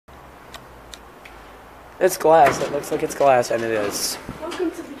It's glass. It looks like it's glass, and it is.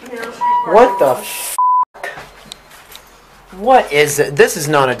 Welcome to the canal. What the f***? What is it? This is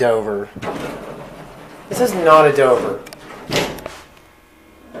not a Dover. This is not a Dover.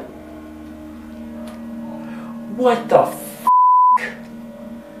 What the f***?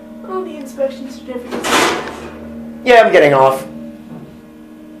 Oh, the inspection certificate. Yeah, I'm getting off.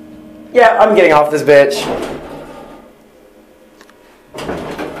 Yeah, I'm getting off this bitch.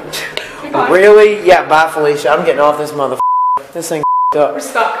 Goodbye. Really? Yeah, bye, Felicia. I'm getting off this motherfucker. This thing up. We're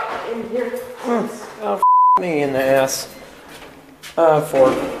stuck in here. Oh, me in the ass. 4.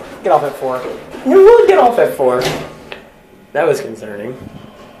 Get off at 4. You will get off at 4. That was concerning.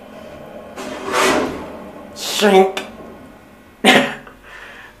 Shrink.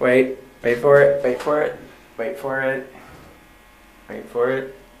 Wait for it. Wait for it. Wait for it. Wait for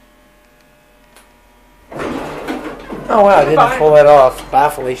it. Oh wow, I didn't pull that off. Bye,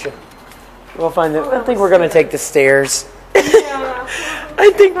 Felicia. We'll find it. I think we're gonna take the stairs. Yeah.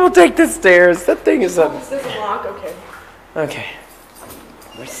 I think we'll take the stairs. That thing is up. This doesn't lock. Okay. Okay.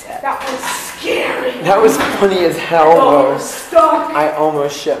 Reset. That was scary. That was funny as hell, Oh, though. we're stuck. I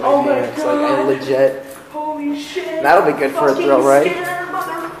almost shit my Oh my pants. Like, I God. legit. Holy shit. That'll be good for a thrill, right? Scared,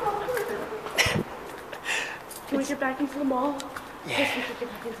 motherfucker. Can we get back into the mall? Yeah. Yes, we can get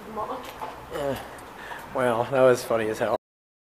back into the mall. Well, that was funny as hell.